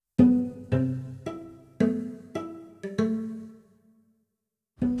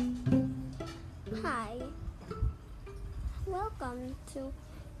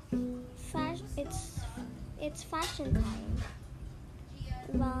it's fashion time.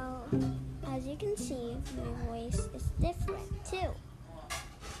 Well, as you can see, my voice is different too.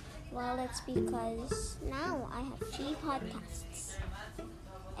 Well, it's because now I have 3 podcasts.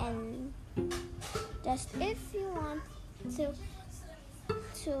 And just if you want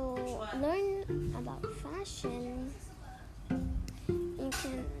to learn about fashion, you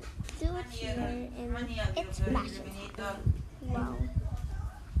can do it here in It's Fashion Time. Well,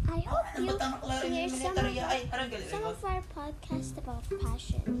 I hope you hear some of our podcasts about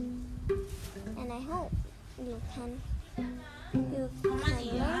fashion, and I hope you can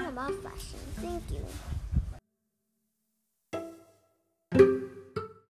learn about fashion. Thank you.